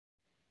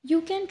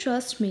You can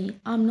trust me.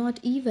 I'm not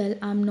evil.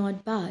 I'm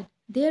not bad.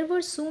 There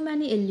were so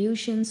many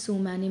illusions, so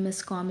many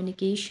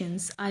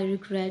miscommunications. I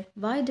regret.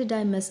 Why did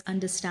I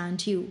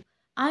misunderstand you?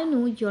 I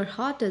know your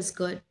heart is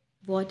good.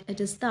 What it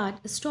is that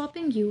is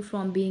stopping you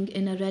from being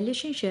in a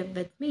relationship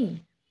with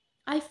me?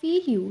 I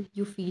feel you,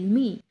 you feel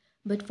me.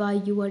 But why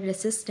you are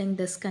resisting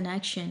this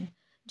connection?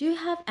 Do you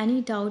have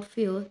any doubt,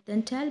 fear?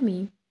 Then tell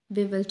me.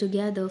 We will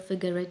together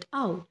figure it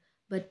out.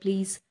 But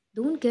please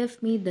don't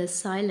give me this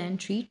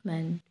silent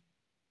treatment.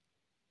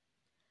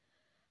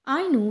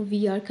 I know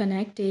we are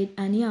connected,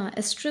 and yeah,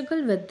 I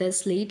struggle with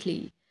this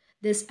lately.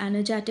 This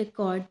energetic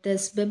cord,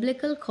 this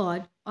biblical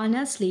cord,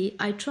 honestly,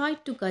 I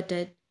tried to cut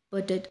it,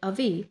 put it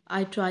away.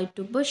 I tried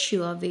to push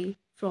you away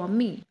from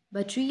me,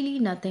 but really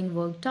nothing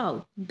worked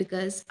out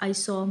because I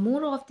saw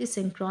more of the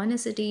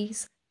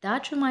synchronicities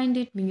that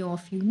reminded me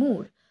of you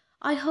more.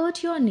 I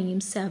heard your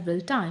name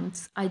several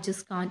times. I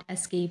just can't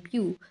escape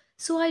you.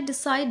 So I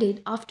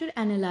decided, after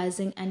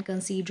analyzing and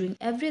considering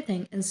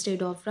everything,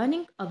 instead of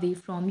running away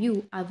from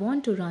you, I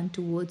want to run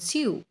towards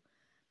you.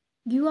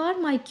 You are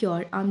my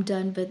cure. I'm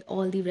done with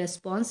all the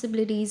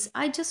responsibilities.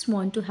 I just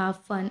want to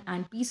have fun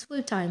and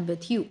peaceful time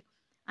with you.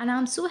 And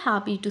I'm so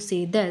happy to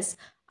say this.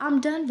 I'm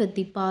done with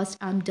the past.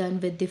 I'm done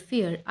with the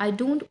fear. I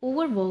don't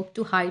overwork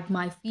to hide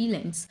my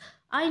feelings.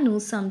 I know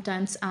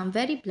sometimes I'm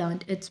very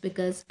blunt. It's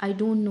because I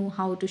don't know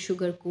how to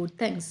sugarcoat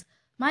things.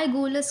 My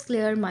goal is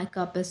clear, my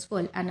cup is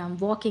full, and I'm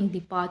walking the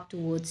path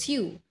towards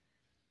you.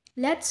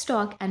 Let's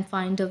talk and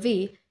find a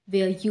way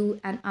where you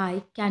and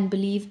I can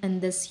believe in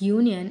this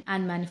union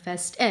and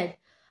manifest it.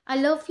 I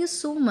love you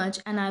so much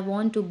and I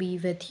want to be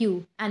with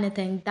you.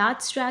 Anything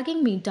that's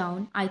dragging me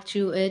down, I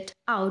threw it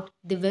out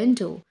the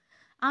window.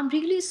 I'm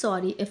really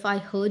sorry if I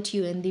hurt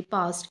you in the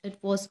past. It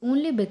was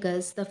only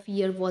because the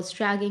fear was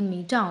dragging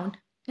me down.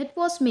 It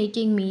was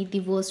making me the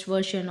worst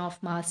version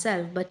of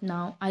myself, but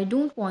now I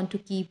don't want to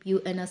keep you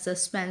in a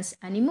suspense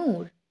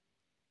anymore.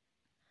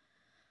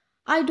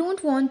 I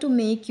don't want to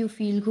make you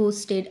feel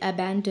ghosted,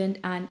 abandoned,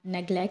 and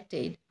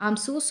neglected. I'm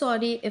so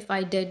sorry if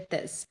I did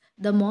this.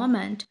 The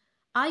moment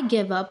I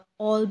give up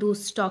all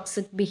those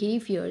toxic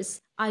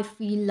behaviors, I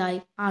feel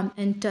like I'm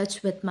in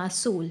touch with my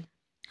soul.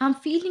 I'm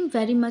feeling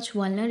very much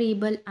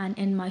vulnerable and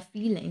in my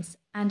feelings,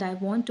 and I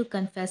want to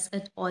confess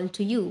it all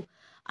to you.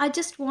 I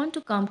just want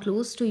to come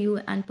close to you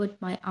and put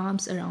my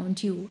arms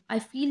around you. I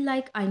feel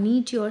like I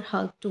need your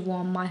hug to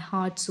warm my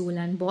heart, soul,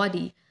 and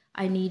body.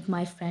 I need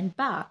my friend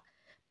back.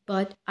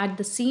 But at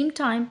the same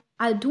time,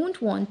 I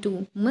don't want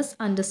to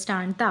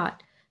misunderstand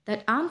that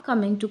I'm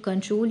coming to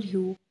control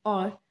you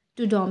or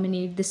to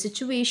dominate the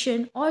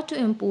situation or to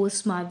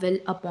impose my will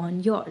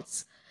upon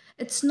yours.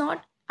 It's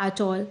not at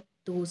all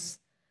those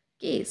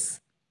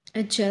case.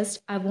 It's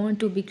just I want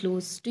to be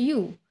close to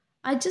you.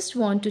 I just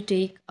want to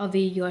take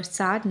away your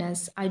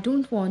sadness. I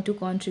don't want to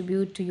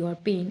contribute to your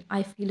pain.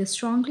 I feel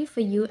strongly for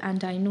you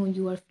and I know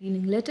you are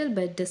feeling little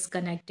bit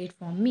disconnected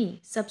from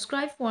me.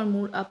 Subscribe for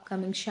more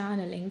upcoming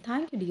channeling.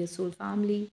 Thank you, dear soul family.